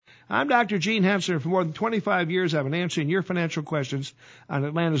I'm Dr. Gene Henson. For more than 25 years, I've been answering your financial questions on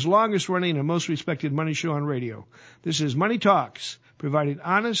Atlanta's longest-running and most respected money show on radio. This is Money Talks, providing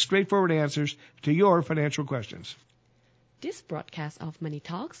honest, straightforward answers to your financial questions. This broadcast of Money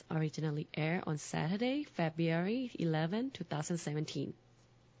Talks originally aired on Saturday, February 11, 2017.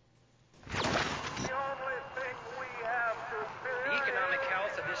 There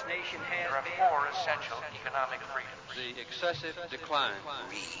are four essential economic freedoms. The excessive decline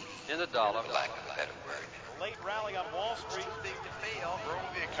in the dollar. For lack of a better word. The late rally on Wall Street. Too big to fail. Growing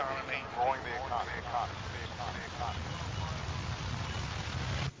the economy. Growing the economy.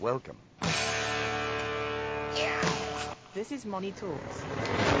 Welcome. This is Money Talks.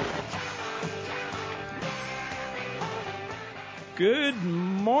 Good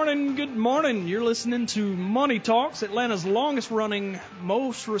morning. You're listening to Money Talks, Atlanta's longest-running,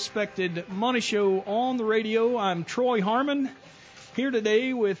 most respected money show on the radio. I'm Troy Harmon, here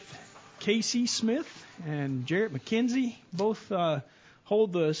today with Casey Smith and Jarrett McKenzie. Both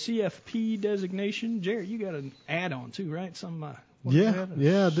hold the CFP designation. Jarrett, you got an add-on too, right? Yeah,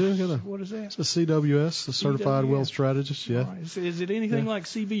 I do. What is that? It's a CWS, the Certified Wealth Strategist. Yeah. Right. Is it anything like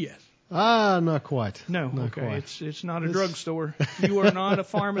CVS? Not quite. No, not okay. Quite. It's not a drugstore. You are not a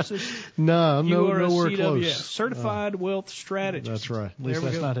pharmacist. No, you are nowhere a CWS, close. Certified Wealth Strategist. That's right. At least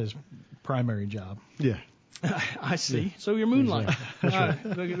that's not his primary job. Yeah. I see. Yeah. So you're moonlighting.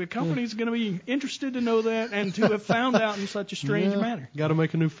 Exactly. The company's going to be interested to know that and to have found out in such a strange manner. Got to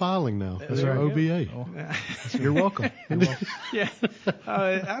make a new filing now. That's our OBA. Oh. You're welcome. Yeah.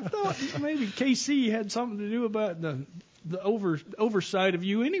 I thought maybe KC had something to do about the oversight of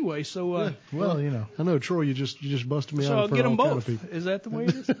you anyway. So well, you know. I know, Troy. You just busted me so out. I'll get them both. Kind of is that the way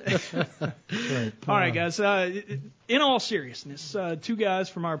it is? Right. All right, guys. In all seriousness, two guys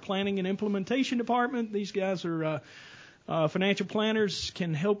from our planning and implementation department. These guys are financial planners,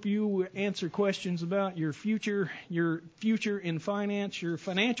 can help you answer questions about your future in finance, your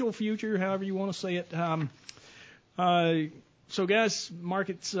financial future, however you want to say it. So, guys,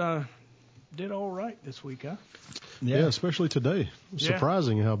 markets did all right this week, huh? Yeah, especially today.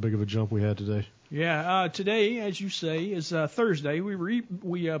 Surprising how big of a jump we had today. Yeah, today, as you say, is Thursday. We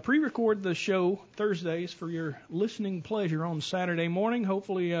pre-record the show Thursdays for your listening pleasure on Saturday morning.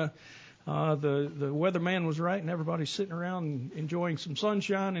 Hopefully, the weatherman was right and everybody's sitting around enjoying some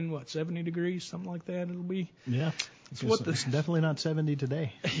sunshine and 70 degrees, something like that. It'll be. Yeah. It's definitely not 70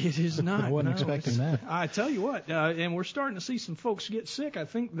 today. It is not. I wasn't expecting that. I tell you what, and we're starting to see some folks get sick. I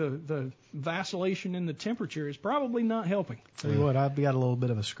think the vacillation in the temperature is probably not helping. Tell you what, I've got a little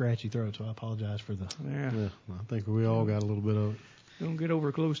bit of a scratchy throat, so I apologize for the. Yeah. I think we all got a little bit of it. Don't get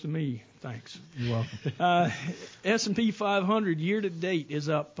over close to me. Thanks. You're welcome. S&P 500 year to date is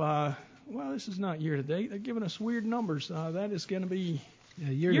up. Well, this is not year to date. They're giving us weird numbers. That is going to be.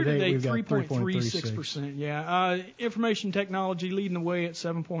 Year to date, we've got 3.36%. Yeah. Information technology leading the way at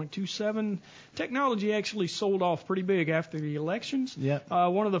 7.27. Technology actually sold off pretty big after the elections. Yeah.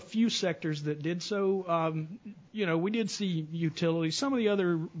 One of the few sectors that did so. We did see utilities. Some of the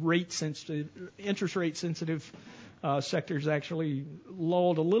other interest rate sensitive sectors actually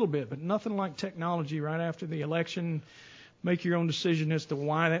lulled a little bit, but nothing like technology right after the election. Make your own decision as to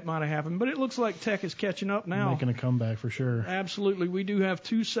why that might have happened. But it looks like tech is catching up now. Making a comeback for sure. Absolutely. We do have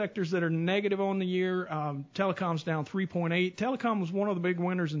two sectors that are negative on the year. Telecom's down 3.8. Telecom was one of the big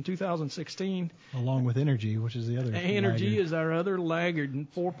winners in 2016. Along with energy, which is the other. Energy laggard. is our other laggard,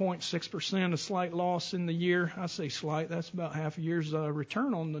 4.6%, a slight loss in the year. I say slight. That's about half a year's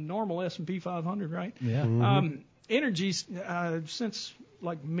return on the normal S&P 500, right? Yeah. Mm-hmm. Energy, since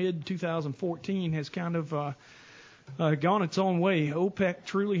like mid-2014, has kind of gone its own way. OPEC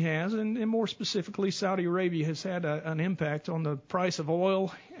truly has, and more specifically, Saudi Arabia has had an impact on the price of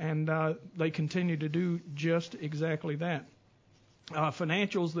oil, and they continue to do just exactly that.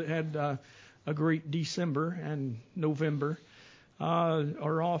 Financials that had a great December and November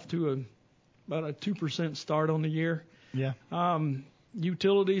are off to about a 2% start on the year. Yeah.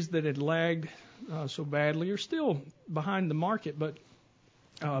 Utilities that had lagged so badly are still behind the market, but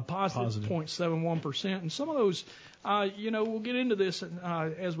positive 0.71%. And some of those, we'll get into this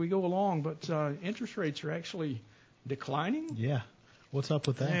as we go along, but interest rates are actually declining. Yeah. What's up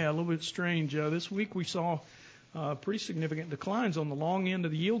with that? Yeah, a little bit strange. This week we saw pretty significant declines on the long end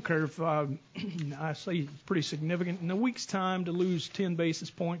of the yield curve. I say pretty significant. In a week's time, to lose 10 basis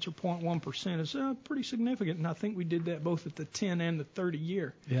points or 0.1% is pretty significant, and I think we did that both at the 10 and the 30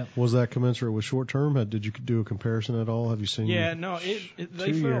 year. Yeah. Was that commensurate with short term? Did you do a comparison at all? Have you seen? Yeah, no. They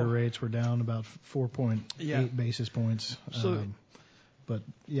 2-year rates were down about 4.8 basis points. So, but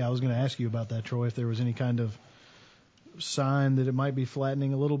yeah, I was going to ask you about that, Troy. If there was any kind of sign that it might be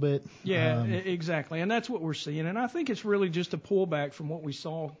flattening a little bit. Yeah, exactly. And that's what we're seeing. And I think it's really just a pullback from what we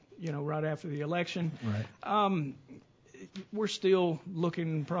saw, right after the election. Right. We're still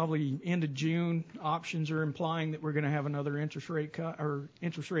looking probably into June. Options are implying that we're going to have another interest rate cut or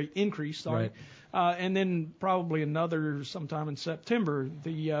interest rate increase. Sorry. Right. And then probably another sometime in September.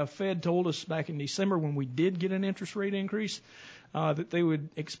 The Fed told us back in December when we did get an interest rate increase that they would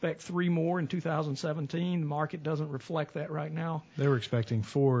expect 3 more in 2017. The market doesn't reflect that right now. They were expecting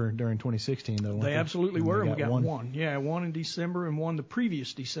 4 during 2016, though. They absolutely were, and we got 1. one. Yeah, 1 in December and 1 the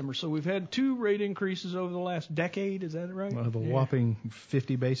previous December. So we've had 2 rate increases over the last decade. Is that right? Well, whopping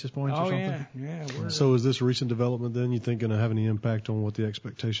 50 basis points or something. Yeah. So is this recent development then, you think, going to have any impact on what the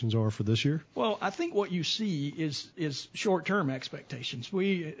expectations are for this year? Well, I think what you see is short-term expectations.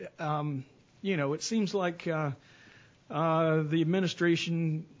 We, it seems like the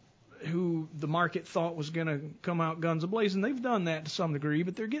administration who the market thought was going to come out guns a-blazing, they've done that to some degree,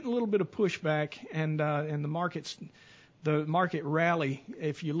 but they're getting a little bit of pushback, and the market rally,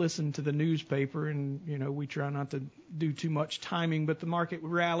 if you listen to the newspaper, and, we try not to do too much timing, but the market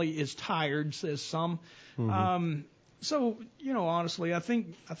rally is tired, says some. Mm-hmm. So, honestly, I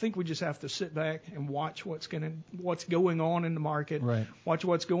think we just have to sit back and watch what's going on in the market. Right. Watch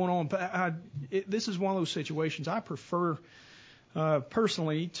what's going on. This is one of those situations I prefer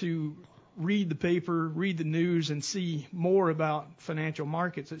personally to read the paper, read the news, and see more about financial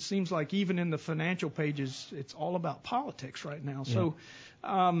markets. It seems like even in the financial pages, it's all about politics right now. Yeah. So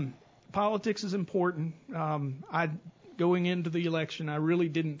politics is important. Going into the election, I really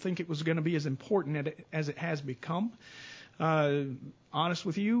didn't think it was going to be as important as it has become. Honest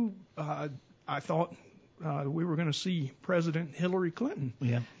with you, I thought we were going to see President Hillary Clinton.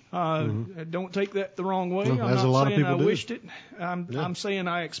 Yeah. Don't take that the wrong way. No, I'm as a not lot of saying I people wished do. it. I'm saying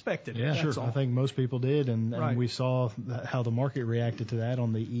I expected it. Yeah, That's sure. all. I think most people did, and Right. we saw how the market reacted to that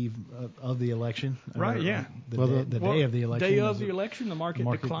on the eve of the election. Right, yeah. The day of the election. Day of the election, the market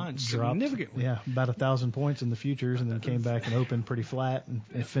declined dropped, significantly. Yeah, about 1,000 points in the futures, and then came back and opened pretty flat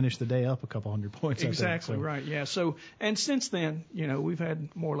and finished the day up a couple hundred points. Exactly, I think, so. right, yeah. So, and since then, we've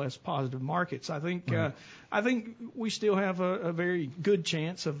had more or less positive markets. I think we still have a very good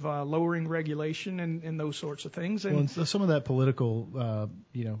chance of lowering regulation and those sorts of things. And some of that political,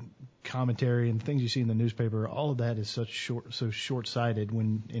 commentary and things you see in the newspaper, all of that is so short-sighted,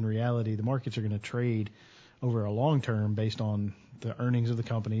 when in reality the markets are going to trade over a long term based on the earnings of the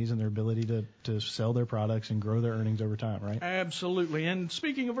companies and their ability to sell their products and grow their earnings over time, right? Absolutely. And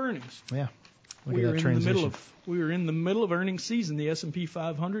speaking of earnings, yeah, we are in the middle of earnings season. The S&P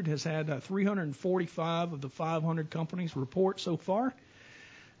 500 has had 345 of the 500 companies report so far.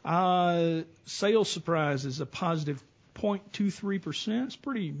 Sales surprise is a positive 0.23%. It's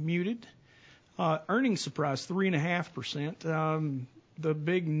pretty muted. Earnings surprise 3.5%. The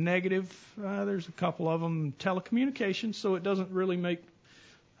big negative, there's a couple of them, telecommunications. So it doesn't really make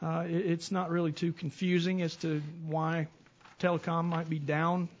it's not really too confusing as to why telecom might be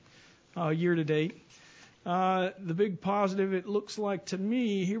down year to date. The big positive, it looks like to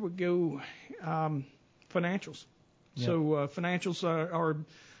me, here we go, financials. Yep. So financials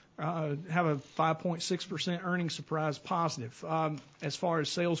have a 5.6% earnings surprise positive. As far as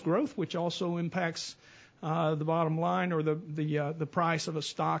sales growth, which also impacts the bottom line or the price of a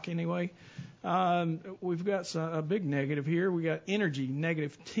stock anyway, we've got a big negative here. We got energy,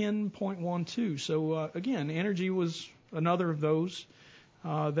 negative 10.12. So again, energy was another of those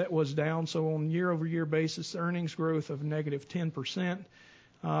that was down. So on year-over-year basis, earnings growth of negative 10%.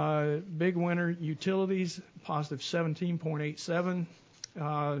 Big winner, utilities, positive 17.87.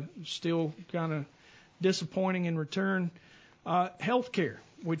 Still kind of disappointing in return. Healthcare,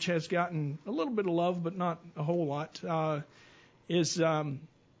 which has gotten a little bit of love, but not a whole lot, is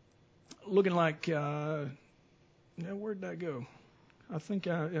looking like, where'd that go? I think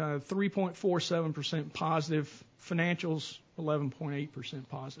 3.47% positive. Financials, 11.8%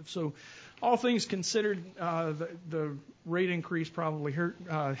 positive. So all things considered, the rate increase probably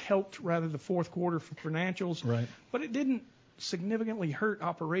helped rather the fourth quarter for financials. Right. But it didn't significantly hurt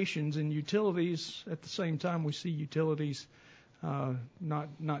operations and utilities. At the same time, we see utilities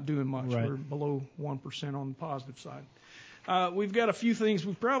not doing much. Right. We're below 1% on the positive side. We've got a few things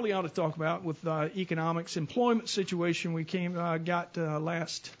we probably ought to talk about with economics. Employment situation we got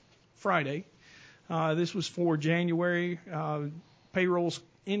last Friday. This was for January. Payrolls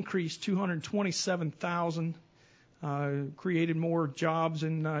increased 227,000. Created more jobs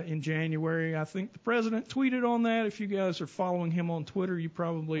in January. I think the president tweeted on that. If you guys are following him on Twitter, you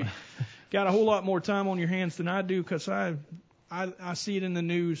probably got a whole lot more time on your hands than I do, because I I see it in the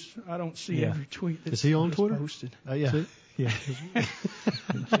news. I don't see every tweet that's Is he on Twitter? posted. Yeah. Yeah.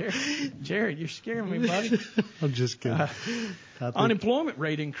 Jared, you're scaring me, buddy. I'm just kidding. I think, Unemployment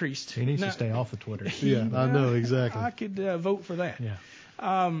rate increased. He needs to stay off of Twitter. yeah, I know exactly. I could vote for that. Yeah.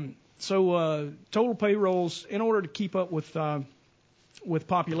 So total payrolls, in order to keep up with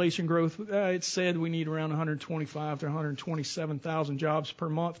population growth, it's said we need around 125 to 127,000 jobs per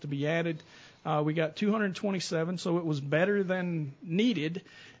month to be added. We got 227, so it was better than needed.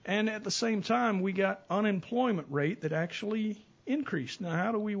 And at the same time, we got unemployment rate that actually increased. Now,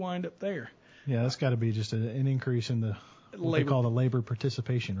 how do we wind up there? Yeah, that's got to be just an increase in the what they call the labor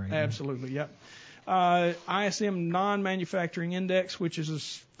participation rate. Absolutely, yep. ISM non-manufacturing index, which is a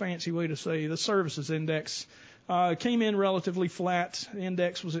fancy way to say the services index, came in relatively flat. The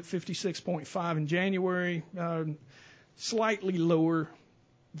index was at 56.5 in January, slightly lower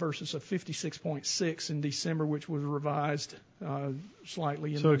versus a 56.6 in December, which was revised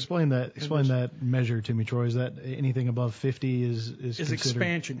slightly. So explain that measure to me, Troy. Is that anything above 50 is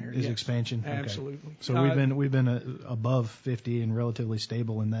expansionary? Is yes. expansion? Okay. Absolutely. So we've been above 50 and relatively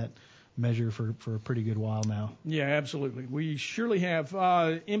stable in that measure for a pretty good while now. Yeah, absolutely. We surely have.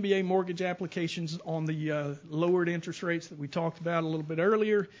 MBA mortgage applications on the lowered interest rates that we talked about a little bit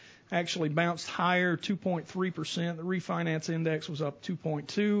earlier actually bounced higher, 2.3%. The refinance index was up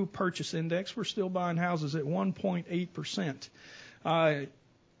 2.2%. Purchase index, we're still buying houses at 1.8%.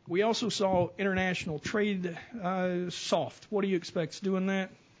 We also saw international trade soft. What do you expect's doing that?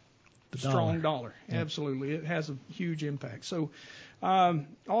 The Strong dollar. Yeah. Absolutely. It has a huge impact. So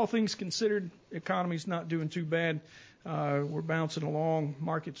all things considered, economy's not doing too bad. We're bouncing along.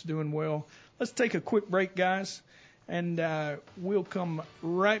 Market's doing well. Let's take a quick break, guys, and we'll come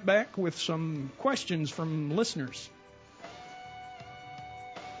right back with some questions from listeners.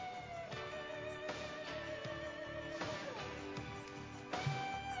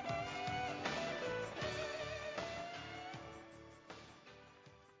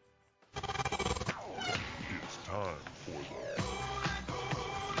 It's time for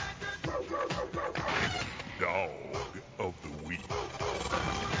the Dog of the Week.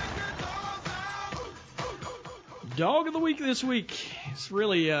 Dog of the week this week. It's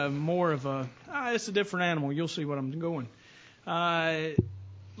really more of a. It's a different animal. You'll see what I'm going.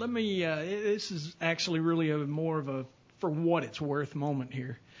 This is actually really more of a for what it's worth moment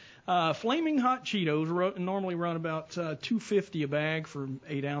here. Flaming Hot Cheetos normally run about $2.50 a bag for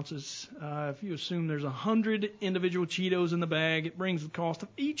 8 ounces. If you assume there's 100 individual Cheetos in the bag, it brings the cost of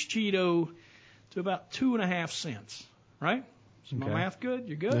each Cheeto to about 2.5 cents. Right? Is my math good?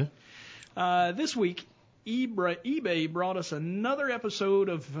 You're good? Yeah. This week, eBay brought us another episode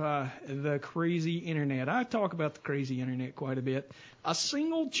of the crazy internet. I talk about the crazy internet quite a bit. A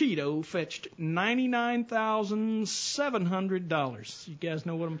single Cheeto fetched $99,700. You guys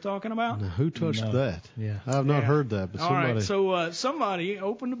know what I'm talking about? Now, who touched that? Yeah. I have not heard that, but somebody. All right, so somebody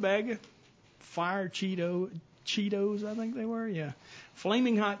opened a bag of fire Cheetos, I think they were. Yeah,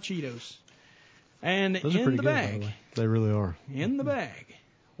 Flaming Hot Cheetos. And Those are in pretty the good, bag, by the way. They really are. in the bag,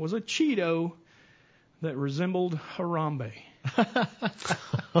 was a Cheeto that resembled Harambe.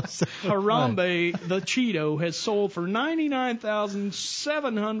 Harambe, the Cheeto, has sold for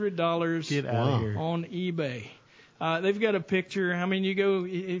 $99,700 Get out of here. on eBay. They've got a picture. I mean, you go,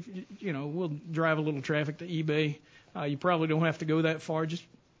 we'll drive a little traffic to eBay. You probably don't have to go that far. Just,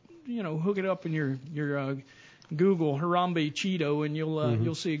 hook it up in your Google Harambe Cheeto, and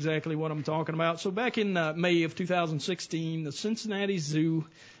you'll see exactly what I'm talking about. So back in May of 2016, the Cincinnati Zoo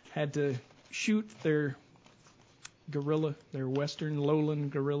had to shoot their gorilla, their western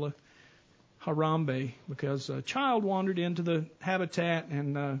lowland gorilla, Harambe, because a child wandered into the habitat,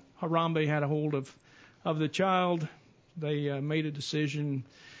 and Harambe had a hold of the child. They made a decision.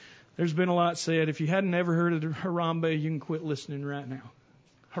 There's been a lot said. If you hadn't ever heard of Harambe, you can quit listening right now.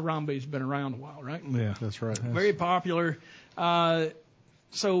 Harambe's been around a while, right? Yeah, that's right. Very popular.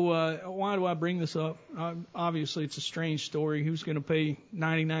 So why do I bring this up? Obviously, it's a strange story. Who's going to pay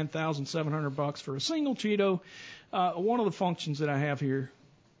 $99,700 for a single Cheeto? One of the functions that I have here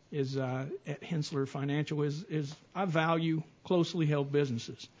is at Hensler Financial is I value closely held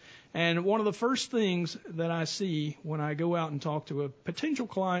businesses. And one of the first things that I see when I go out and talk to a potential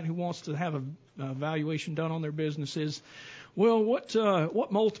client who wants to have a valuation done on their business is, well, what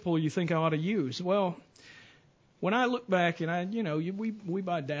multiple you think I ought to use? Well, when I look back and we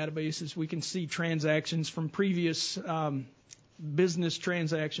buy databases, we can see transactions from previous business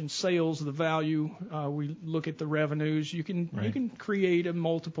transactions, sales, the value. We look at the revenues. You can create a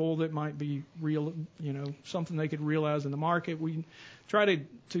multiple that might be real, something they could realize in the market. We try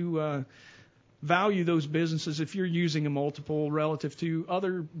to value those businesses if you're using a multiple relative to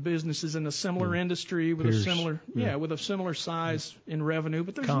other businesses in a similar industry with Peers. with a similar size in revenue,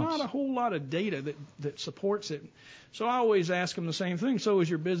 but there's Comps. not a whole lot of data that supports it. So I always ask them the same thing. So is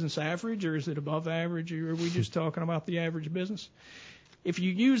your business average, or is it above average, or are we just talking about the average business? If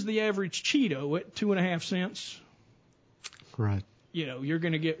you use the average Cheeto at 2.5 cents, Right. you're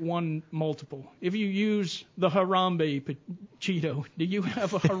going to get one multiple. If you use the Harambe Cheeto, do you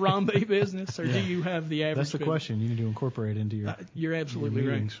have a Harambe business, or do you have the average That's the business? question you need to incorporate into your You're absolutely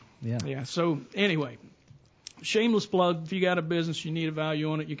your right. meetings. Yeah. Yeah. So anyway, shameless plug. If you got a business, you need a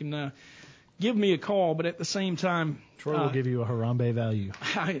value on it, you can give me a call. But at the same time, Troy will give you a Harambe value.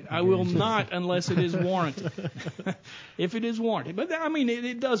 I will not unless it is warranted. If it is warranted. But, I mean,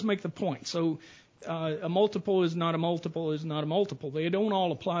 it does make the point. So a multiple is not a multiple is not a multiple. They don't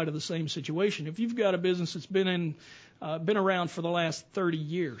all apply to the same situation. If you've got a business that's been around for the last 30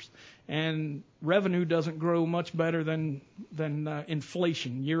 years and revenue doesn't grow much better than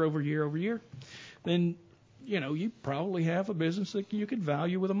inflation year over year, then you probably have a business that you could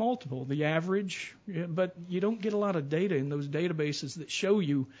value with a multiple, the average, but you don't get a lot of data in those databases that show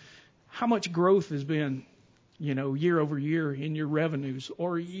you how much growth has been, year over year in your revenues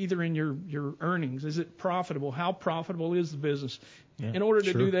or either in your earnings. Is it profitable? How profitable is the business? Yeah, in order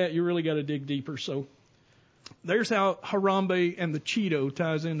to sure. do that, you really got to dig deeper. So there's how Harambe and the Cheeto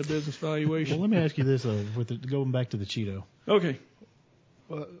ties into business valuation. Well, let me ask you this, though, going back to the Cheeto. Okay.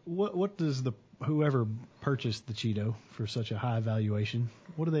 What does whoever purchased the Cheeto for such a high valuation,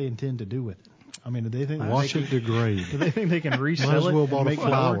 what do they intend to do with it? I mean, do they think Watch it degrade. Do they think they can resell Might as it well and bought a make more?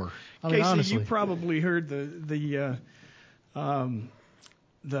 flower. I mean, Casey, honestly, you probably heard the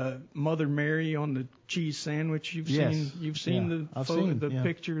Mother Mary on the cheese sandwich. You've seen I've the seen, the yeah.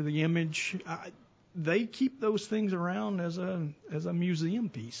 picture, the image. They keep those things around as a museum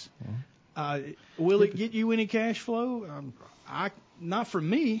piece. Will it get you any cash flow? Not from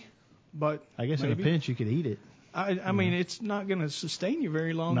me, but I guess maybe. in a pinch you could eat it. I mean, it's not going to sustain you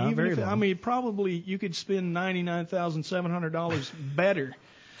very long. Not even very if long. I mean, probably you could spend $99,700 better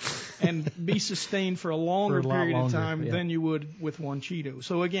and be sustained for a longer For a lot period of longer, time yeah. than you would with one Cheeto.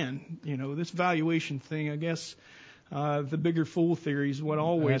 So again, this valuation thing, I guess the bigger fool theory is what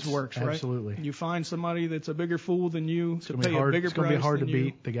always works, right? Absolutely. You find somebody that's a bigger fool than you to pay a bigger It's going to price be hard to than you.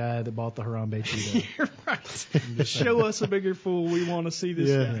 beat the guy that bought the Harambe Cheeto. You're right. Show us a bigger fool. We want to see this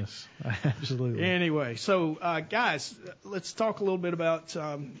guy. Yes, absolutely. Anyway, so guys, let's talk a little bit about,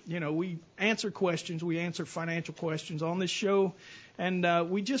 we answer questions. We answer financial questions on this show. And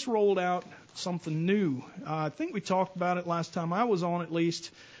we just rolled out something new. I think we talked about it last time I was on, at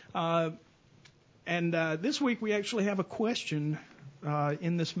least. And this week we actually have a question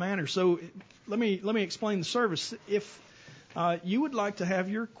in this manner. So let me explain the service. If you would like to have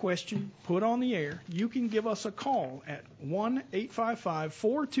your question put on the air, you can give us a call at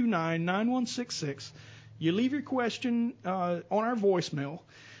 1-855-429-9166. You leave your question on our voicemail.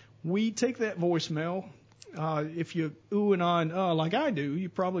 We take that voicemail. If you ooh and ah and like I do, you're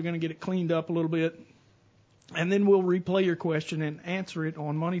probably going to get it cleaned up a little bit. And then we'll replay your question and answer it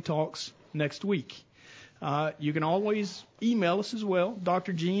on Money Talks next week. You can always email us as well,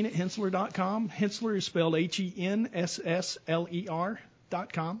 drgene@hensler.com. Hensler is spelled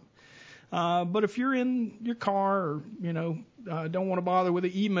HENSSLER.com. But if you're in your car or, don't want to bother with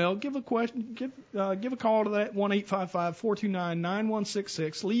the email, give a call to that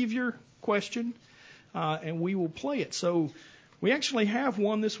 1-855-429-9166. Leave your question, and we will play it. So we actually have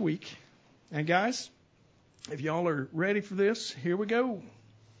one this week. And guys, if y'all are ready for this, here we go.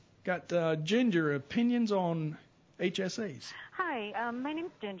 Got Ginger, opinions on HSAs. Hi, my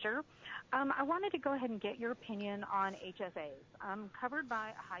name's Ginger. I wanted to go ahead and get your opinion on HSAs. I'm covered by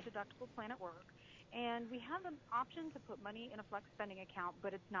a high deductible plan at work, and we have an option to put money in a flex spending account,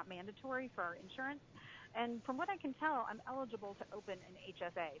 but it's not mandatory for our insurance. And from what I can tell, I'm eligible to open an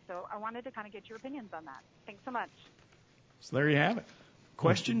HSA. So I wanted to kind of get your opinions on that. Thanks so much. So there you have it.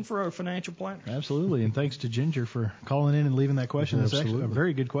 Question for our financial planner. Absolutely, and thanks to Ginger for calling in and leaving that question. That's actually a Absolutely.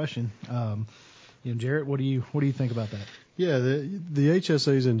 very good question. Jarrett, what do you think about that? Yeah, the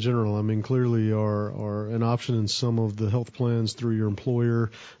HSAs in general, I mean, clearly are an option in some of the health plans through your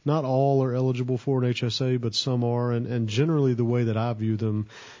employer. Not all are eligible for an HSA, but some are. And generally the way that I view them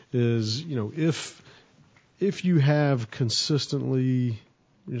is, if you have consistently,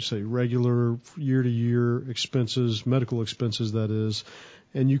 regular year-to-year expenses, medical expenses that is,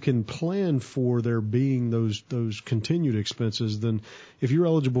 and you can plan for there being those continued expenses, then if you're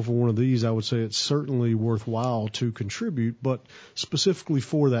eligible for one of these, I would say it's certainly worthwhile to contribute, but specifically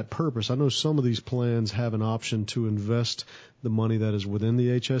for that purpose. I know some of these plans have an option to invest the money that is within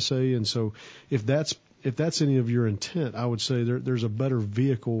the HSA, and so if that's any of your intent, I would say there's a better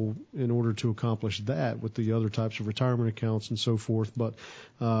vehicle in order to accomplish that with the other types of retirement accounts and so forth. But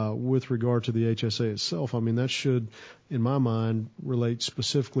with regard to the HSA itself, I mean, that should, in my mind, relate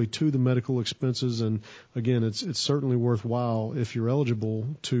specifically to the medical expenses. And again, it's certainly worthwhile if you're eligible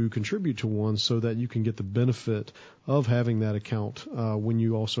to contribute to one so that you can get the benefit of having that account when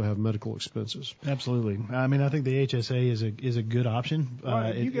you also have medical expenses. Absolutely. I mean, I think the HSA is a good option.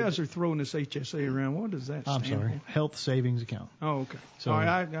 You guys are throwing this HSA around. What does that stand for? Health Savings Account. Oh, okay. So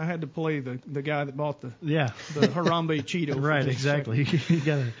I had to play the guy that bought the Yeah. the Harambe Cheeto. Right, exactly.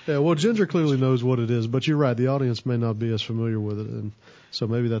 Yeah, well, Ginger clearly knows what it is, but you're right. The audience may not be as familiar with it, and so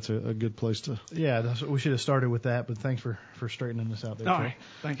maybe that's a good place to. Yeah, we should have started with that, but thanks for straightening this out there. All right,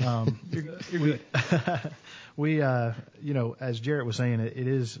 thank you. You're good. We, as Jarrett was saying, it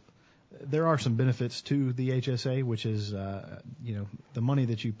is. There are some benefits to the HSA, which is, the money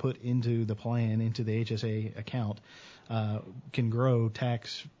that you put into the plan, into the HSA account, can grow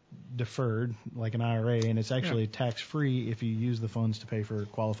tax deferred like an IRA, and it's actually tax free if you use the funds to pay for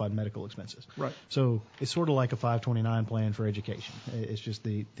qualified medical expenses. Right. So it's sort of like a 529 plan for education. It's just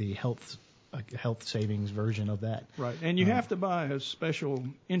the health savings version of that. Right. And you have to buy a special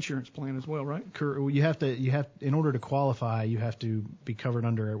insurance plan as well, right? You have in order to qualify, you have to be covered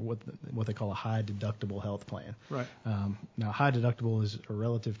under what they call a high deductible health plan. Right. Now, high deductible is a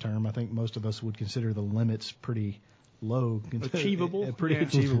relative term. I think most of us would consider the limits pretty low. Achievable. Pretty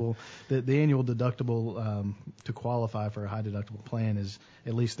achievable. The annual deductible to qualify for a high deductible plan is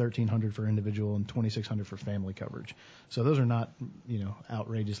at least $1,300 for individual and $2,600 for family coverage. So those are not,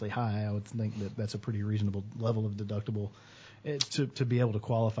 outrageously high. I would think that that's a pretty reasonable level of deductible to be able to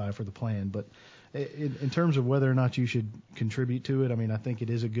qualify for the plan. But in terms of whether or not you should contribute to it, I mean, I think it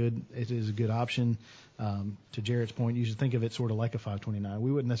is a good option. To Jarrett's point, you should think of it sort of like a 529.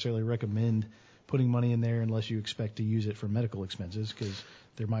 We wouldn't necessarily recommend putting money in there unless you expect to use it for medical expenses, because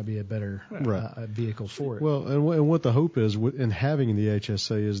there might be a better vehicle for it. Well, and what the hope is in having the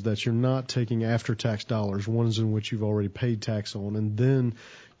HSA is that you're not taking after-tax dollars, ones in which you've already paid tax on, and then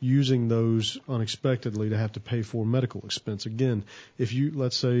using those unexpectedly to have to pay for medical expense. Again, if you,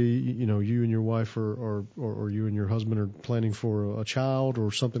 let's say, you and your wife or you and your husband are planning for a child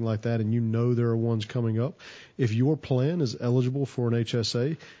or something like that, and there are ones coming up, if your plan is eligible for an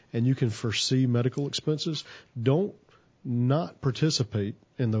HSA and you can foresee medical expenses, don't not participate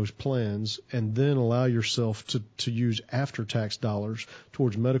in those plans and then allow yourself to use after-tax dollars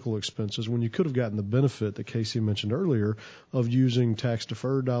towards medical expenses when you could have gotten the benefit that Casey mentioned earlier of using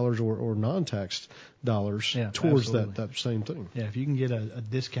tax-deferred dollars or non-tax dollars towards that same thing. Yeah, if you can get a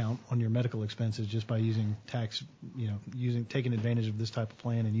discount on your medical expenses just by using taking advantage of this type of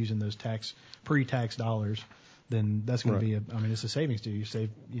plan and using those pre-tax dollars, then that's going to be it's a savings to you. You save,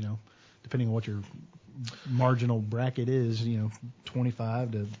 depending on what your marginal bracket is,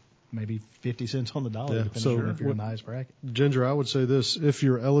 25 to maybe 50 cents on the dollar, depending on if you're in the highest bracket. Ginger, I would say this: if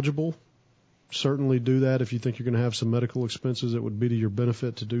you're eligible, certainly do that. If you think you're going to have some medical expenses, it would be to your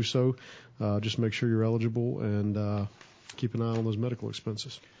benefit to do so. Just make sure you're eligible and keep an eye on those medical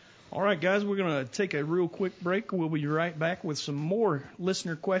expenses. All right, guys, we're going to take a real quick break. We'll be right back with some more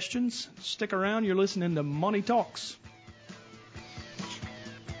listener questions. Stick around. You're listening to Money Talks.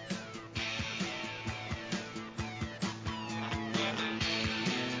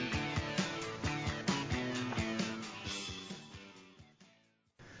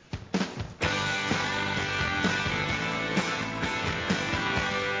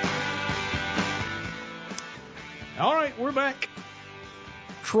 All right, we're back.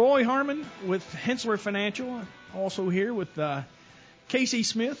 Troy Harmon with Hensler Financial, also here with Casey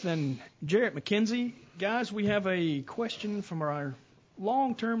Smith and Jarrett McKenzie. Guys, we have a question from our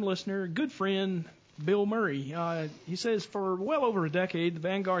long-term listener, good friend, Bill Murray. He says, for well over a decade, the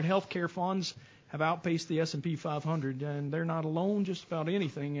Vanguard healthcare funds have outpaced the S&P 500, and they're not alone. Just about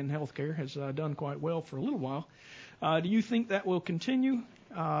anything in healthcare has done quite well for a little while. Do you think that will continue?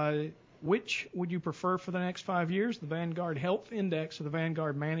 Which would you prefer for the next 5 years, the Vanguard Health Index or the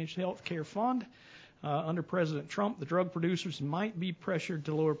Vanguard Managed Healthcare Fund? Under President Trump, the drug producers might be pressured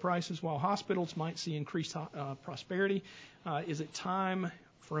to lower prices while hospitals might see increased prosperity. Is it time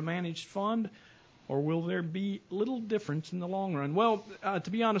for a managed fund, or will there be little difference in the long run? Well,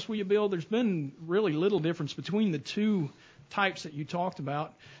 to be honest with you, Bill, there's been really little difference between the two types that you talked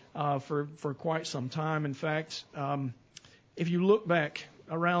about for quite some time. In fact, if you look back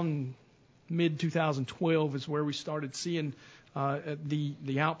around mid-2012 is where we started seeing the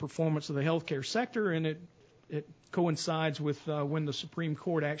outperformance of the healthcare sector, and it coincides with when the Supreme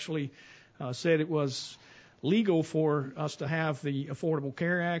Court actually said it was legal for us to have the Affordable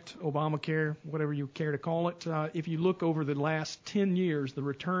Care Act, Obamacare, whatever you care to call it. If you look over the last 10 years, the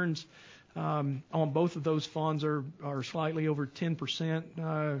returns on both of those funds are slightly over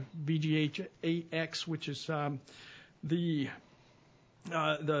 10%. VGHAX, which is the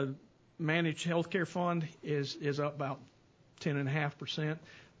managed healthcare fund, is up about 10.5%.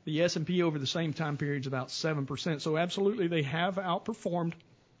 The S&P over the same time period is about 7%. So absolutely, they have outperformed.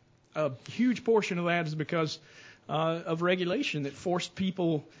 A huge portion of that is because of regulation that forced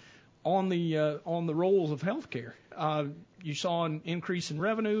people on the rolls of healthcare. You saw an increase in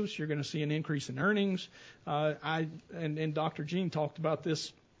revenues. You're going to see an increase in earnings. And Dr. Gene talked about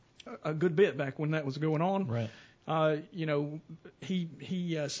this a good bit back when that was going on. Right.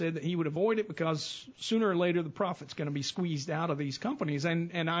 He said that he would avoid it because sooner or later the profit's going to be squeezed out of these companies.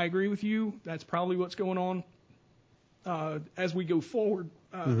 And I agree with you. That's probably what's going on as we go forward,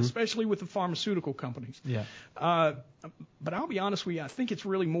 especially with the pharmaceutical companies. Yeah. But I'll be honest with you, I think it's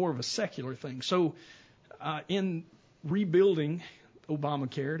really more of a secular thing. So in rebuilding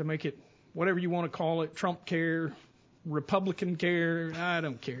Obamacare to make it whatever you want to call it, Trump care, Republican care, I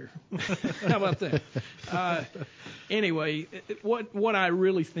don't care. How about that? Anyway, what I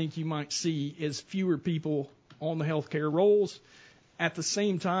really think you might see is fewer people on the healthcare rolls at the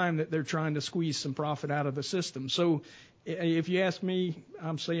same time that they're trying to squeeze some profit out of the system. So if you ask me,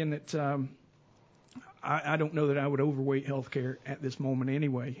 I'm saying that I don't know that I would overweight healthcare at this moment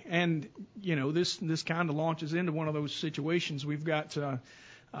anyway. And, this kind of launches into one of those situations. We've got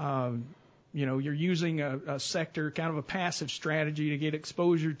you're using a sector, kind of a passive strategy to get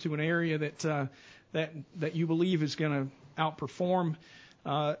exposure to an area that you believe is going to outperform.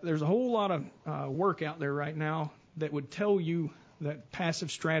 There's a whole lot of work out there right now that would tell you that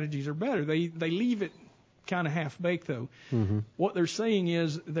passive strategies are better. They leave it kind of half-baked, though. Mm-hmm. What they're saying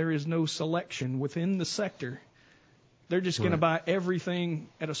is there is no selection within the sector. They're just going to buy everything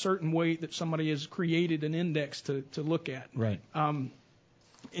at a certain weight that somebody has created an index to look at. Right.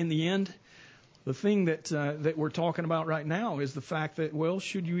 In the end, the thing that we're talking about right now is the fact that, well,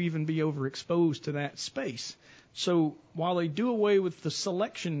 should you even be overexposed to that space? So while they do away with the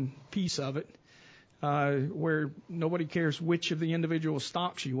selection piece of it, where nobody cares which of the individual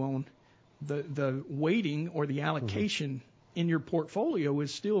stocks you own, the weighting or the allocation in your portfolio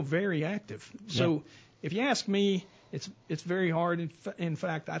is still very active. So if you ask me, it's very hard. In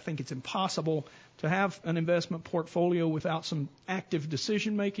fact, I think it's impossible to have an investment portfolio without some active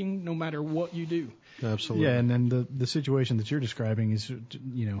decision making, no matter what you do. Absolutely. Yeah, and then the situation that you're describing is,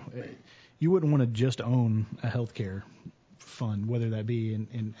 you wouldn't want to just own a healthcare fund, whether that be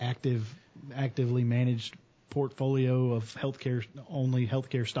an actively managed portfolio of only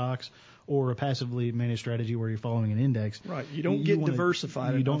healthcare stocks, or a passively managed strategy where you're following an index. Right. You don't get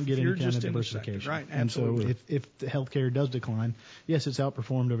diversified. You don't get any kind of diversification. Right. Absolutely. And so if the healthcare does decline, yes, it's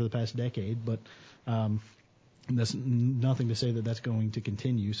outperformed over the past decade, but that's nothing to say that that's going to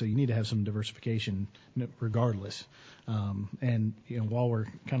continue. So you need to have some diversification regardless. And while we're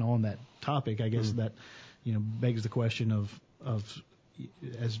kind of on that topic, I guess that begs the question of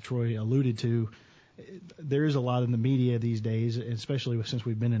as Troy alluded to, there is a lot in the media these days, especially since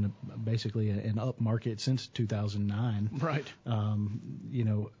we've been in basically an up market since 2009. Right.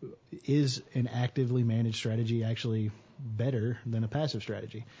 Is an actively managed strategy actually better than a passive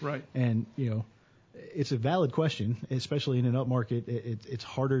strategy? Right. And it's a valid question, especially in an up market. It's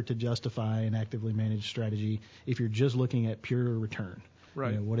harder to justify an actively managed strategy if you're just looking at pure return.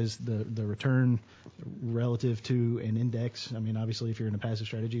 Right. What is the return relative to an index? I mean, obviously, if you're in a passive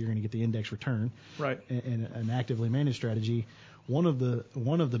strategy, you're going to get the index return. Right. And an actively managed strategy, one of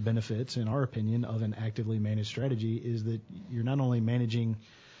the benefits, in our opinion, of an actively managed strategy is that you're not only managing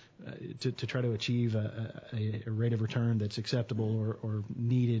to try to achieve a rate of return that's acceptable or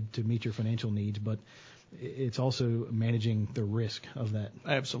needed to meet your financial needs, but it's also managing the risk of that.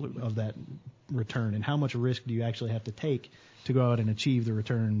 Absolutely. Of that return, and how much risk do you actually have to take to go out and achieve the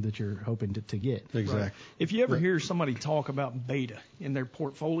return that you're hoping to get. Exactly. Right. If you ever hear somebody talk about beta in their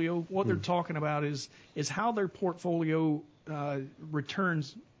portfolio, what they're talking about is how their portfolio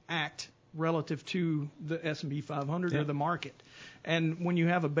returns act relative to the S&P 500 or the market. And when you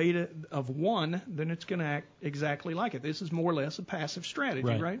have a beta of 1, then it's going to act exactly like it. This is more or less a passive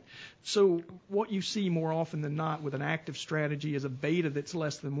strategy, right? So what you see more often than not with an active strategy is a beta that's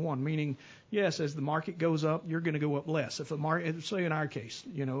less than 1, meaning, yes, as the market goes up, you're going to go up less. If the market, say in our case,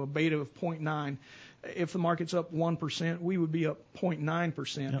 a beta of 0.9, if the market's up 1%, we would be up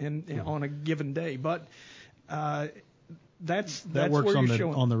 0.9% on a given day. But that's that works where on you're the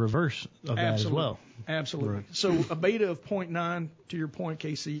showing. On the reverse of that as well. Absolutely. Right. So a beta of 0.9, to your point,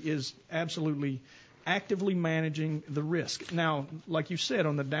 Casey, is absolutely actively managing the risk. Now, like you said,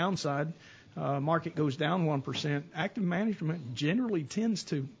 on the downside, market goes down 1%. Active management generally tends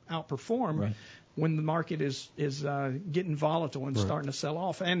to outperform when the market is getting volatile and starting to sell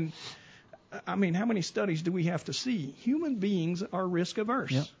off. And I mean, how many studies do we have to see? Human beings are risk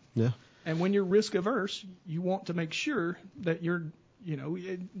averse. Yeah. And when you're risk averse, you want to make sure that you're,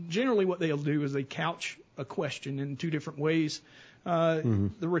 generally what they'll do is they couch a question in 2 different ways.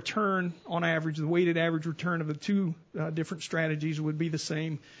 The return on average, the weighted average return of the 2 different strategies would be the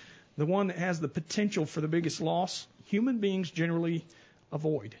same. The one that has the potential for the biggest loss, human beings generally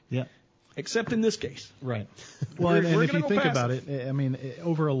avoid. Yeah. Except in this case. Right. Well, and if you think about it, I mean,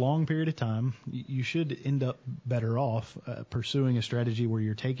 over a long period of time, you should end up better off pursuing a strategy where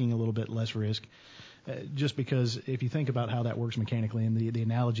you're taking a little bit less risk. Just because if you think about how that works mechanically, and the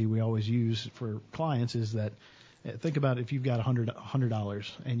analogy we always use for clients is that think about if you've got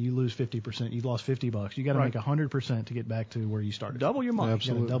 $100 and you lose 50%, you've lost $50. You got to make 100% to get back to where you started. Double your money.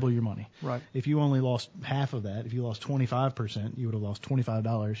 Absolutely. You got to double your money. Right. If you only lost half of that, if you lost 25%, you would have lost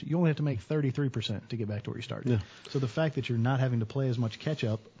 $25. You only have to make 33% to get back to where you started. Yeah. So the fact that you're not having to play as much catch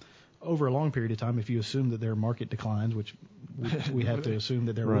up over a long period of time, if you assume that there are market declines, which we have to assume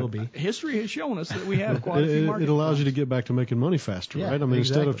that there will be. History has shown us that we have quite a few market It allows you to declines. get back to making money faster, Yeah, right? I mean,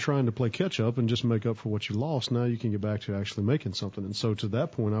 instead of exactly. trying to play catch up and just make up for what you lost, now you can get back to actually making something. And so to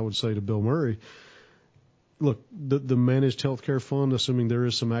that point, I would say to Bill Murray, look, the managed healthcare fund, assuming there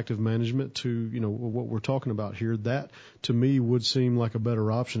is some active management to, what we're talking about here, that to me would seem like a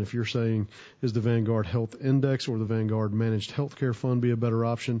better option. If you're saying, is the Vanguard Health Index or the Vanguard Managed Healthcare Fund be a better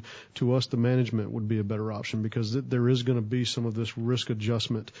option? To us, the management would be a better option because there is going to be some of this risk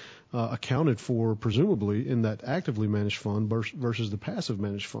adjustment accounted for, presumably, in that actively managed fund versus the passive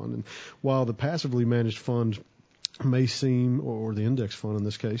managed fund. And while the passively managed fund may seem, or the index fund in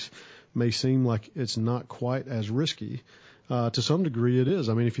this case, may seem like it's not quite as risky. To some degree, it is.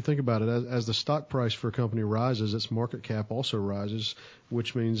 I mean, if you think about it, as the stock price for a company rises, its market cap also rises,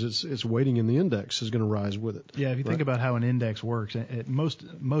 which means its weighting in the index is going to rise with it. Yeah, if you think about how an index works, most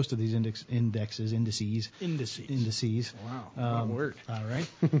of these indices. Wow, what a word. All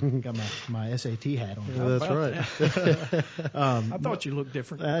right, got my SAT hat on. Yeah, that's right. I thought you looked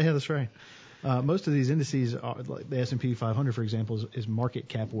different. Yeah, that's right. Most of these indices, like the S&P 500, for example, is market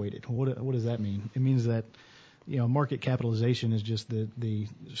cap weighted. What does that mean? It means that market capitalization is just the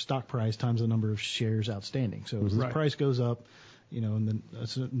stock price times the number of shares outstanding. So as the price goes up, and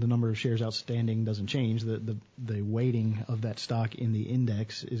the number of shares outstanding doesn't change, the weighting of that stock in the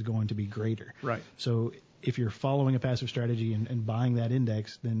index is going to be greater. Right. So if you're following a passive strategy and buying that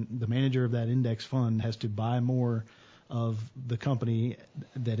index, then the manager of that index fund has to buy more of the company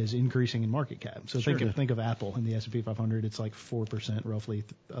that is increasing in market cap. So think of Apple in the S&P 500. It's like 4% roughly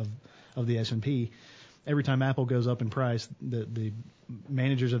of the S&P. Every time Apple goes up in price, the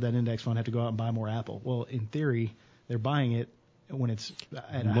managers of that index fund have to go out and buy more Apple. Well, in theory, they're buying it when it's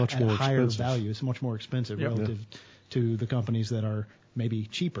at a higher value. It's much more expensive relative to the companies that are maybe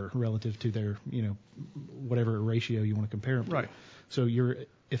cheaper relative to their, whatever ratio you want to compare them to. Right. So you're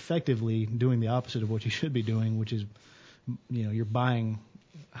effectively doing the opposite of what you should be doing, which is, you're buying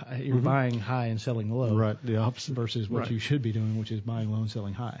high and selling low. Right, the opposite. Versus what you should be doing, which is buying low and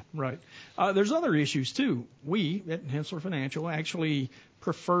selling high. Right. There's other issues, too. We, at Hensler Financial, actually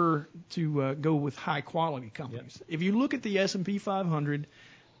prefer to go with high-quality companies. Yep. If you look at the S&P 500,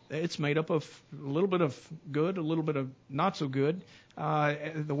 it's made up of a little bit of good, a little bit of not so good.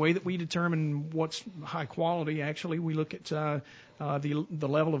 The way that we determine what's high quality, actually, we look at the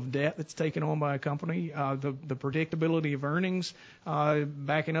level of debt that's taken on by a company, the predictability of earnings,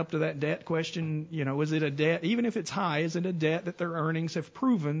 backing up to that debt question. Is it a debt, even if it's high, is it a debt that their earnings have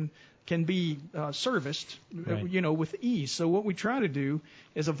proven can be serviced, with ease? So what we try to do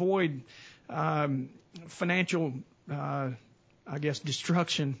is avoid financial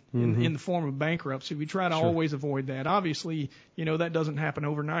destruction in the form of bankruptcy. We try to always avoid that. Obviously, that doesn't happen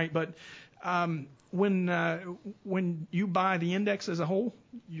overnight, but when you buy the index as a whole,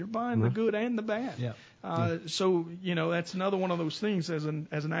 you're buying the good and the bad. So, that's another one of those things as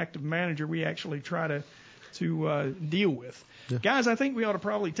an active manager, we actually try to to deal with. Yeah. Guys, I think we ought to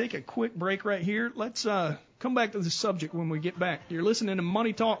probably take a quick break right here. Let's come back to the subject when we get back. You're listening to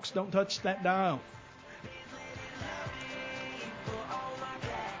Money Talks. Don't touch that dial.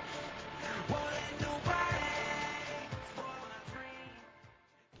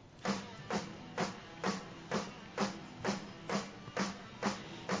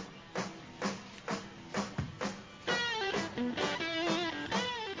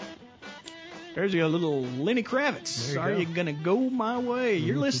 There's a little Lenny Kravitz. Are you going to go my way?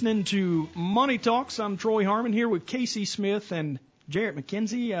 You're listening to Money Talks. I'm Troy Harmon here with Casey Smith and Jarrett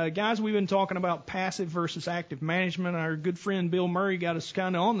McKenzie. Guys, we've been talking about passive versus active management. Our good friend Bill Murray got us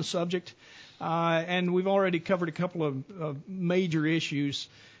kind of on the subject. And we've already covered a couple of major issues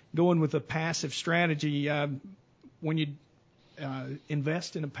going with a passive strategy. When you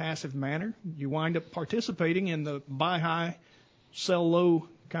invest in a passive manner, you wind up participating in the buy high, sell low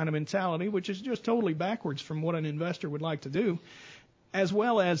kind of mentality, which is just totally backwards from what an investor would like to do. As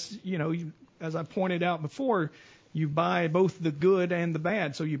well as, as I pointed out before, you buy both the good and the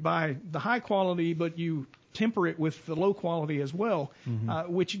bad. So you buy the high quality, but you temper it with the low quality as well,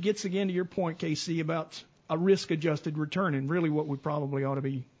 which gets again to your point, KC, about a risk-adjusted return, and really what we probably ought to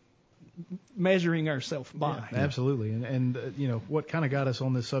be measuring ourselves by. Yeah, absolutely. And what kind of got us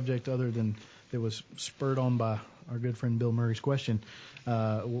on this subject, other than it was spurred on by our good friend Bill Murray's question,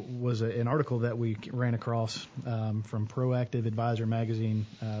 was an article that we ran across from Proactive Advisor magazine.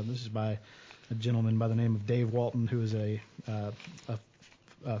 This is by a gentleman by the name of Dave Walton, who is a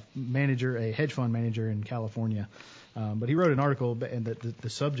manager, a hedge fund manager in California. But he wrote an article, and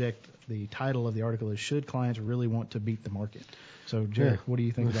the title of the article is "Should Clients Really Want to Beat the Market?" So, Jared, what do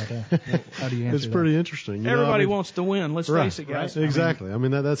you think about that? How do you answer It's pretty interesting. Everybody wants to win. Let's face it, guys. Right. Exactly. I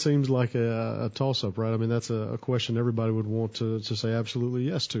mean, that seems like a toss-up, right? I mean, that's a question everybody would want to say absolutely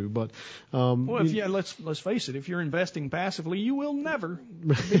yes to. But let's face it. If you're investing passively, you will never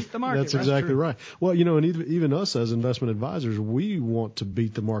beat the market. That's exactly right. Well, and even us as investment advisors, we want to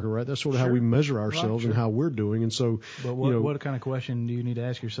beat the market, right? That's sort of how we measure ourselves and how we're doing. And so, but what kind of question do you need to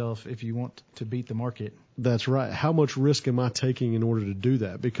ask yourself if you want to beat the market? That's right. How much risk am I taking in order to do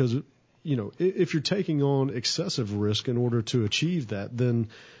that? Because, if you're taking on excessive risk in order to achieve that, then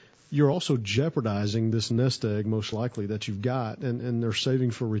you're also jeopardizing this nest egg, most likely, that you've got, and they're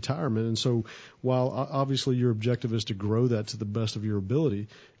saving for retirement. And so while obviously your objective is to grow that to the best of your ability,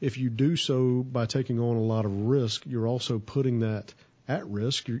 if you do so by taking on a lot of risk, you're also putting that at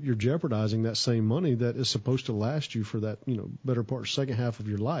risk. You're jeopardizing that same money that is supposed to last you for that, better part, second half of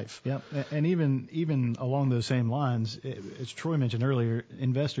your life. Yeah, and even along those same lines, as Troy mentioned earlier,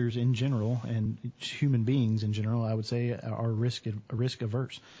 investors in general and human beings in general, I would say, are risk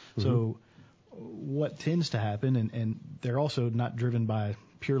averse. Mm-hmm. So what tends to happen, and they're also not driven by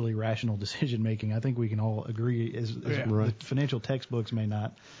purely rational decision making. I think we can all agree, the financial textbooks may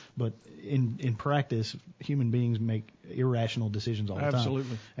not, but in practice, human beings make irrational decisions all the time.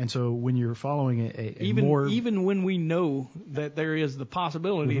 Absolutely. And so when you're following even when we know that there is the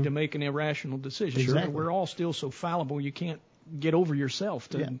possibility to make an irrational decision, exactly. We're all still so fallible. You can't get over yourself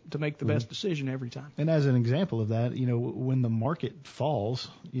to make the best decision every time. And as an example of that, when the market falls,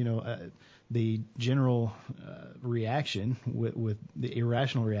 the general reaction with the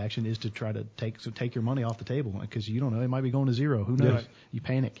irrational reaction is to try to take your money off the table, because you don't know, it might be going to zero. Who knows? Right. You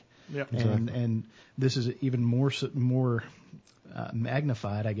panic. Yep. And this is even more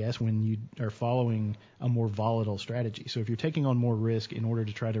magnified, I guess, when you are following a more volatile strategy. So if you're taking on more risk in order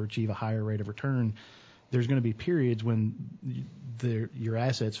to try to achieve a higher rate of return, there's going to be periods when your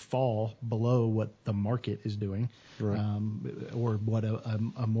assets fall below what the market is doing, right. Or what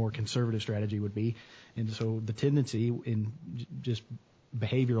a more conservative strategy would be. And so the tendency in just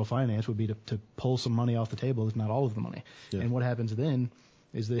behavioral finance would be to pull some money off the table, if not all of the money. Yeah. And what happens then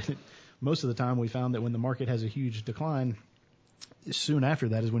is that most of the time we found that when the market has a huge decline, soon after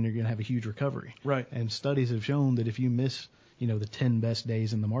that is when you're going to have a huge recovery. Right. And studies have shown that if you miss the 10 best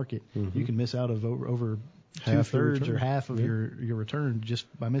days in the market, you can miss out of over two-thirds or half of your return just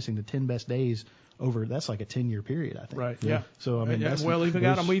by missing the 10 best days over. That's like a 10-year period, I think. Right. Yeah. So I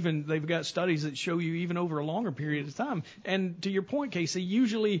mean, they've got studies that show you even over a longer period of time. And to your point, Casey,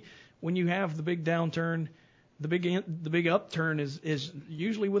 usually when you have the big downturn, the big upturn is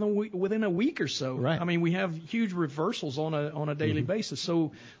usually within a week or so. Right. I mean, we have huge reversals on a daily basis.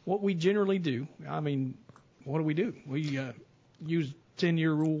 So what we generally do, what do? We use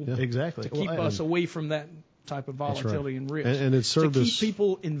 10-year rule exactly to keep us away from that type of volatility and risk. And it served to keep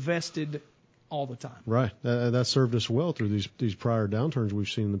people invested all the time. Right. That served us well through these prior downturns we've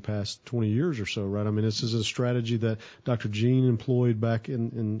seen in the past 20 years or so, right? I mean, this is a strategy that Dr. Gene employed back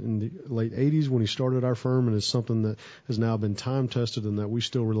in the late 80s when he started our firm, and is something that has now been time-tested and that we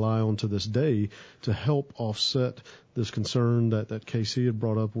still rely on to this day to help offset this concern that KC had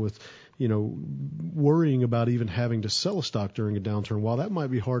brought up with, worrying about even having to sell a stock during a downturn. While that might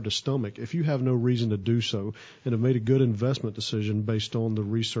be hard to stomach, if you have no reason to do so and have made a good investment decision based on the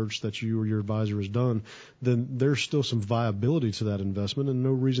research that you or your advisor has done, then there's still some viability to that investment and no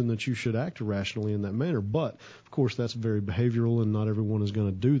reason that you should act irrationally in that manner. But, of course, that's very behavioral, and not everyone is going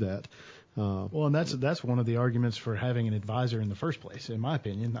to do that. Well, and that's one of the arguments for having an advisor in the first place, in my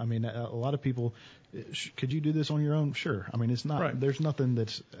opinion. I mean, a lot of people, could you do this on your own? Sure. I mean, it's not. Right. There's nothing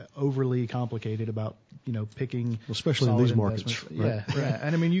that's overly complicated about picking, especially in these markets. Right? Yeah, yeah.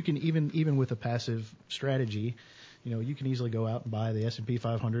 And I mean, you can even with a passive strategy, you can easily go out and buy the S&P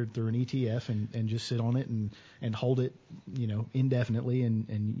 500 through an ETF and just sit on it and hold it, indefinitely,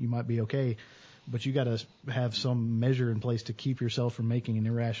 and you might be okay. But you got to have some measure in place to keep yourself from making an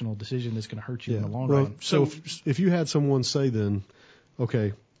irrational decision that's going to hurt you in the long run. So if you had someone say then,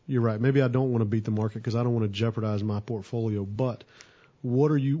 okay, you're right, maybe I don't want to beat the market because I don't want to jeopardize my portfolio, but what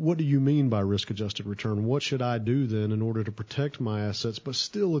do you mean by risk-adjusted return? What should I do then in order to protect my assets but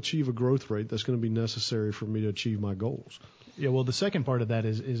still achieve a growth rate that's going to be necessary for me to achieve my goals? Yeah, well, the second part of that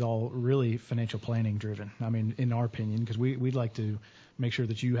is all really financial planning driven. I mean, in our opinion, because we'd like to make sure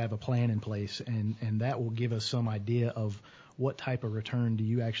that you have a plan in place, and that will give us some idea of what type of return do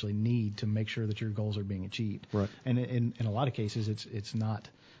you actually need to make sure that your goals are being achieved. Right. And in a lot of cases, it's not.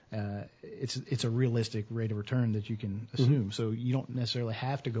 It's a realistic rate of return that you can assume. Mm-hmm. So you don't necessarily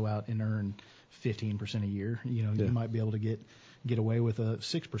have to go out and earn 15% a year. You might be able to get away with a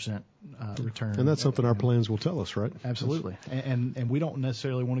 6% return. And that's something our plans will tell us, right? Absolutely. And we don't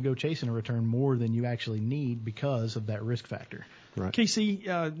necessarily want to go chasing a return more than you actually need because of that risk factor. Right. Casey,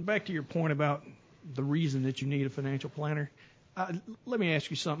 back to your point about the reason that you need a financial planner. Let me ask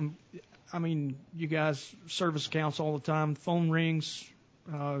you something. I mean, you guys service accounts all the time, phone rings.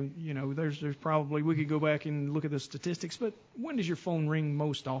 There's probably, we could go back and look at the statistics, but when does your phone ring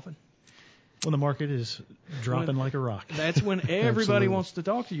most often? When the market is dropping like a rock. That's when everybody wants to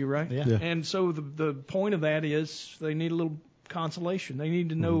talk to you, right? Yeah. And so the point of that is they need a little consolation. They need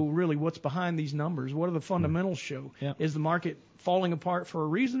to know really what's behind these numbers. What do the fundamentals show? Yeah. Is the market falling apart for a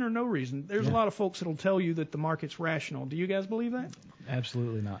reason or no reason? There's a lot of folks that will tell you that the market's rational. Do you guys believe that?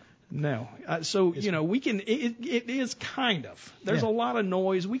 Absolutely not. No. We can, it is kind of. There's a lot of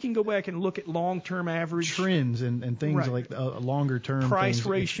noise. We can go back and look at long-term average. Trends and things like longer-term price things.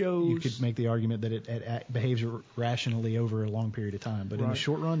 ratios. You could make the argument that it behaves rationally over a long period of time. But in the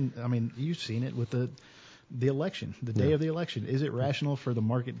short run, I mean, you've seen it with the election, the day of the election. Is it rational for the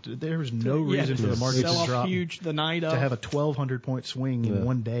market? There's no reason for the market to drop huge the night of. To have a 1,200-point swing in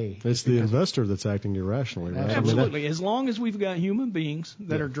one day. It's the investor that's acting irrationally, right? Absolutely. As long as we've got human beings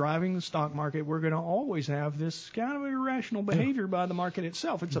that are driving the stock market, we're going to always have this kind of irrational behavior by the market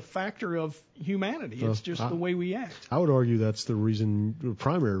itself. It's a factor of humanity. It's just the way we act. I would argue that's the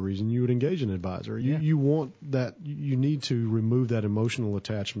primary reason you would engage an advisor. You want that. You need to remove that emotional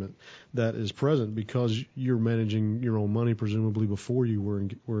attachment that is present because you're managing your own money, presumably before you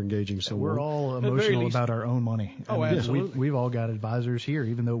were engaging someone. We're all emotional about our own money. Oh, absolutely. We've all got advisors here,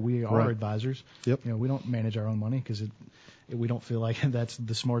 even though we are advisors. Yep. We don't manage our own money because we don't feel like that's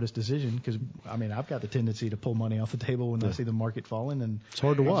the smartest decision. Because I mean, I've got the tendency to pull money off the table when I see the market falling, and it's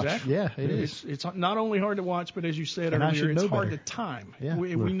hard to watch. Exactly. Yeah, it is. It's not only hard to watch, but as you said earlier, it's hard to time. Yeah.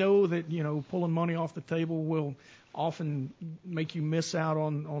 We know that pulling money off the table will often make you miss out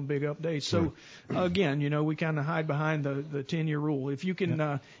on big up days. So again, we kind of hide behind the 10-year rule. If you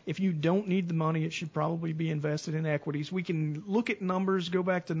can, if you don't need the money, it should probably be invested in equities. We can look at numbers, go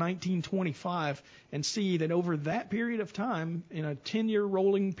back to 1925, and see that over that period of time, in a 10-year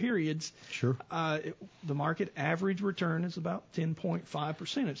rolling periods, the market average return is about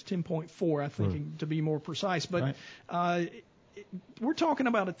 10.5%. It's 10.4, I think, to be more precise. But we're talking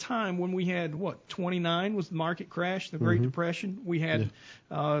about a time when we had, 29 was the market crash, the Great Depression. We had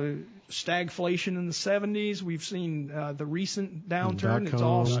stagflation in the 70s. We've seen the recent downturn. It's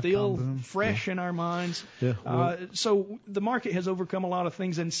all still fresh in our minds. So the market has overcome a lot of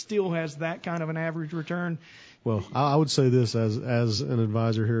things and still has that kind of an average return. Well, I would say this as an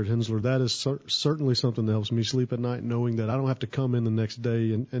advisor here at Hensler, that is certainly something that helps me sleep at night, knowing that I don't have to come in the next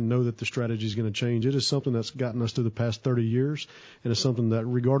day and know that the strategy is going to change. It is something that's gotten us through the past 30 years, and it's something that,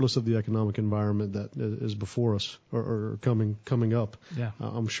 regardless of the economic environment that is before us or coming up,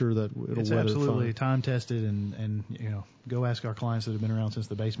 I'm sure that it'll it's weather absolutely fine. time tested, and go ask our clients that have been around since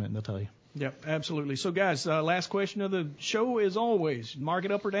the basement, and they'll tell you. Yep, absolutely. So, guys, last question of the show is always, market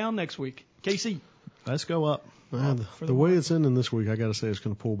up or down next week? KC. Let's go up. The way it's ending this week, I got to say it's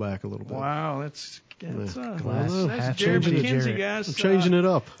going to pull back a little bit. Wow, that's Glass Jerry changing it, McKenzie, Jerry. guys. I'm changing it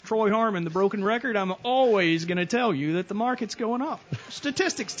up. Troy Harmon, the broken record. I'm always going to tell you that the market's going up.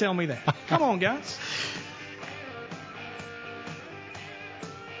 Statistics tell me that. Come on, guys.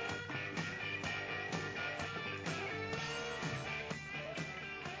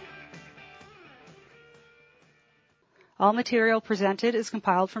 All material presented is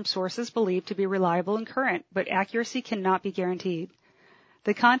compiled from sources believed to be reliable and current, but accuracy cannot be guaranteed.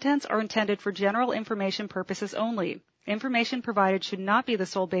 The contents are intended for general information purposes only. Information provided should not be the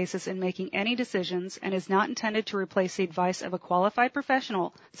sole basis in making any decisions and is not intended to replace the advice of a qualified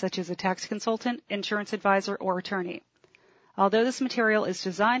professional, such as a tax consultant, insurance advisor, or attorney. Although this material is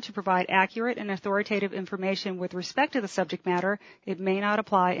designed to provide accurate and authoritative information with respect to the subject matter, it may not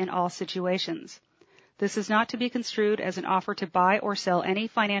apply in all situations. This is not to be construed as an offer to buy or sell any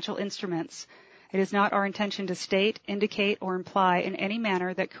financial instruments. It is not our intention to state, indicate, or imply in any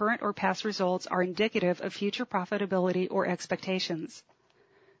manner that current or past results are indicative of future profitability or expectations.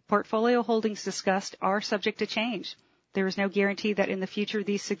 Portfolio holdings discussed are subject to change. There is no guarantee that in the future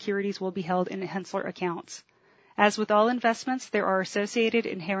these securities will be held in Hensler accounts. As with all investments, there are associated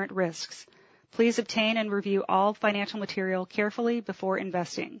inherent risks. Please obtain and review all financial material carefully before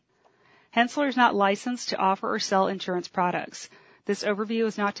investing. Hensler is not licensed to offer or sell insurance products. This overview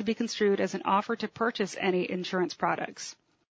is not to be construed as an offer to purchase any insurance products.